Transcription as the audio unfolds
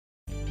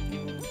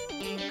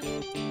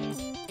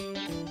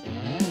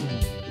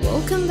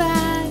Welcome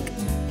back!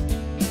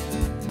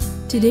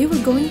 Today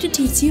we're going to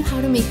teach you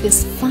how to make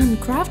this fun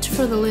craft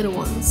for the little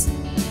ones.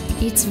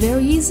 It's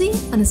very easy,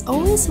 and as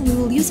always we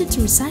will use it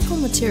to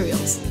recycle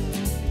materials.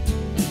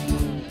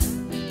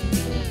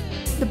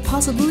 The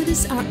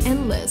possibilities are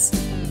endless.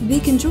 They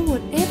can draw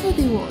whatever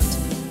they want.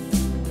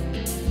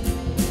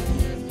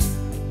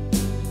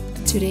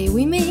 Today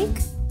we make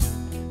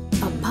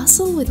a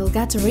puzzle with El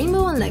Gato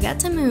rainbow and La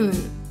Gata moon.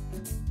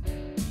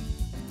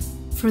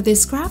 For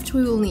this craft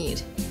we will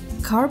need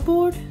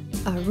cardboard,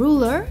 a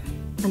ruler,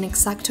 an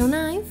X-Acto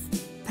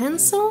knife,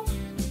 pencil,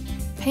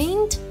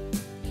 paint,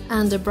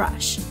 and a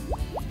brush.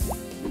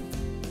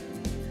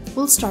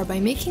 We'll start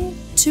by making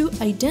 2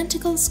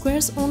 identical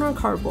squares on our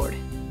cardboard.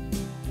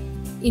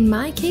 In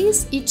my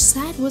case, each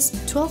side was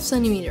 12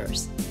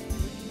 centimeters.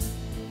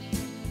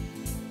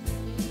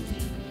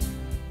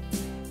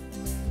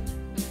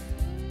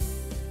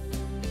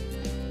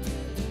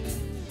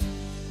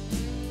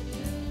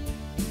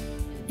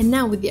 And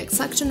now with the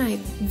X-Acto knife,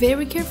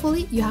 very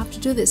carefully, you have to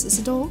do this as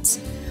adults,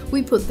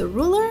 we put the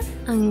ruler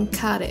and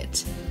cut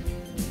it.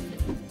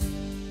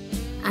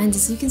 And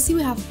as you can see,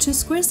 we have 2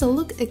 squares that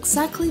look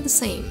exactly the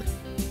same.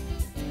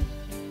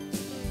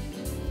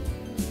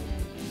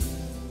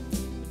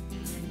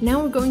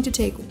 Now we're going to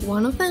take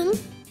one of them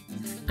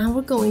and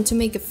we're going to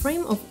make a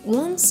frame of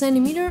 1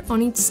 centimeter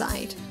on each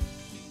side.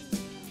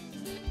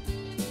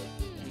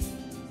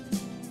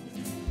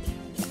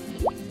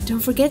 Don't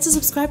forget to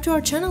subscribe to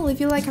our channel if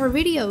you like our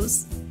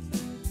videos.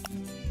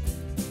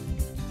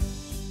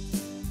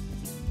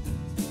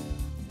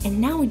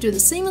 And now we do the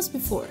same as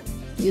before.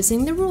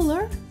 Using the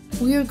ruler,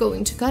 we are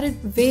going to cut it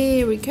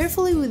very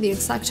carefully with the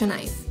X-Acto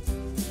knife.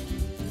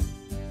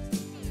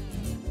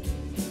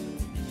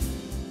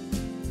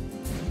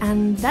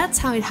 And that's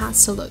how it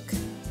has to look.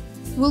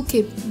 We'll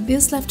keep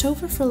this left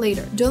over for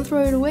later. Don't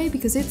throw it away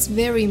because it's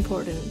very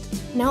important.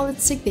 Now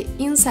let's take the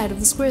inside of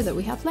the square that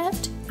we have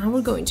left and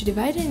we're going to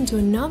divide it into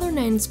another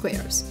 9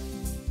 squares.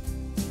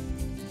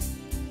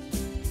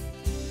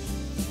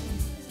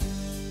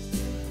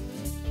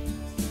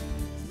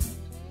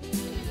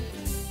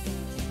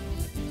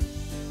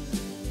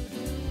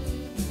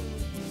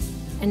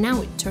 And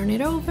now we turn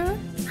it over,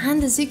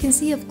 and as you can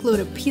see, I've glued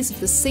a piece of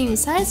the same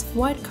size of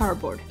white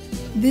cardboard.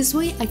 This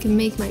way I can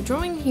make my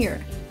drawing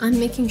here. I'm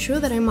making sure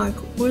that I mark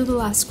where the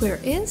last square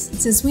is,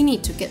 since we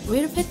need to get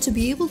rid of it to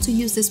be able to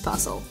use this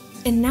puzzle.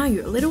 And now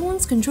your little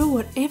ones can draw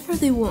whatever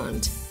they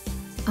want.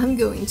 I'm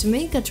going to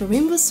make a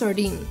rainbow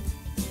sardine,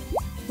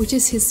 which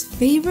is his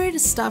favorite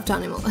stuffed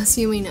animal, as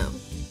you may know.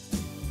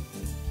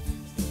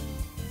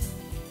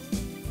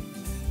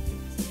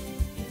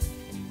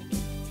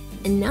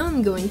 And now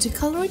I'm going to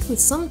color it with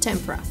some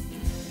tempera.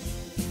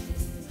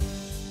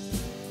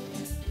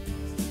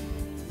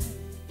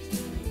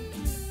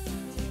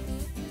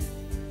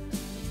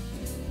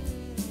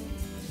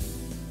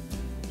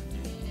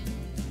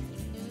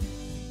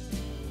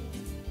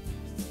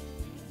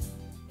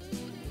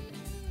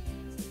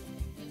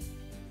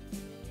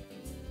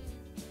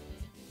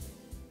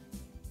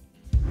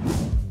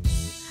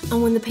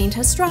 And when the paint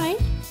has dried,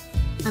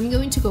 I'm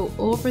going to go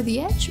over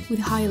the edge with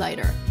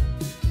highlighter.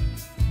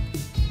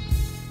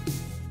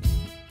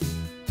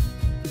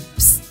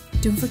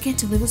 Psst, don't forget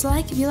to leave us a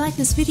like if you like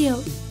this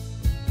video.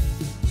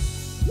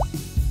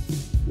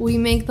 We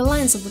make the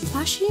lines of the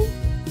plushie.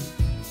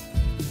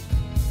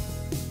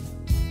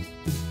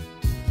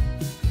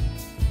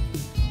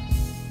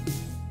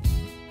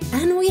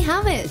 And we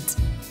have it!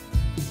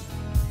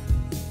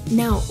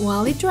 Now,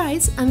 while it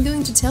dries, I'm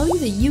going to tell you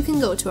that you can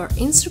go to our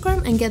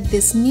Instagram and get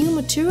this new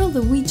material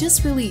that we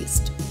just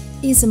released.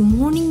 It's a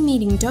morning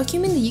meeting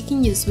document that you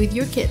can use with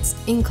your kids,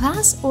 in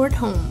class or at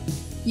home.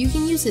 You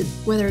can use it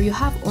whether you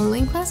have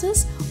online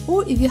classes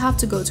or if you have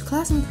to go to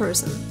class in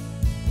person.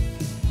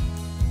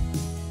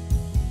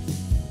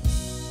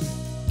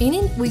 In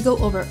it, we go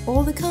over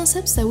all the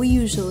concepts that we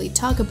usually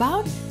talk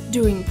about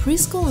during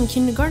preschool and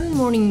kindergarten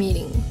morning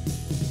meeting.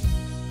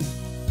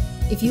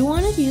 If you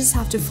want it, you just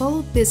have to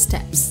follow these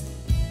steps.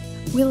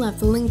 We'll have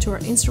the link to our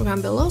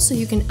Instagram below so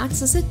you can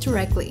access it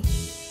directly.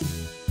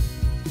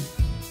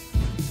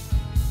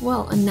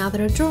 Well, and now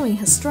that our drawing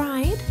has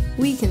dried,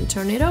 we can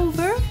turn it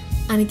over,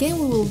 and again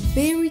we will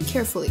very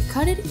carefully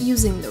cut it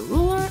using the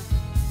ruler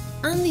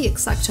and the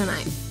X-Acto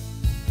knife.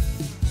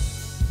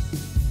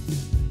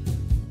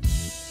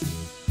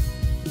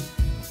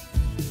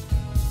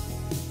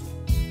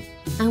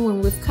 And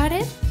when we've cut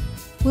it,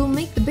 we'll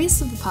make the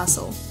base of the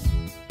puzzle.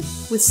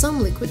 With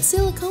some liquid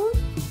silicone,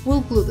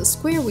 we'll glue the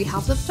square we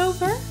have left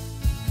over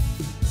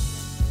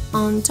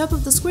on top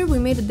of the square we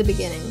made at the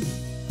beginning.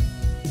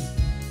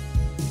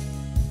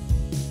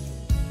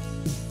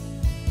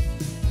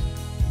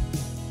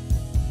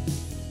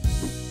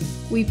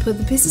 We put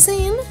the pieces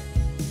in,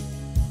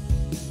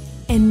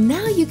 and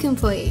now you can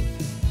play!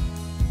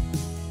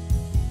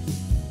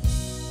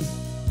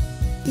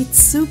 It's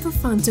super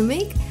fun to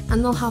make,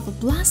 and they'll have a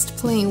blast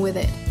playing with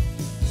it.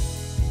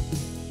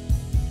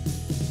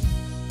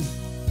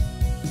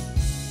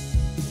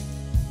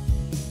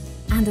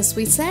 And as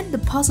we said, the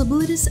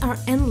possibilities are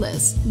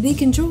endless. They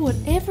can draw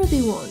whatever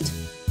they want.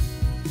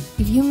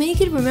 If you make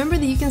it, remember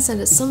that you can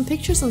send us some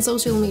pictures on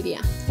social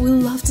media.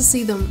 We'll love to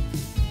see them.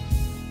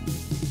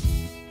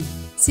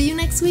 See you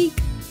next week.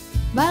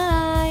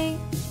 Bye!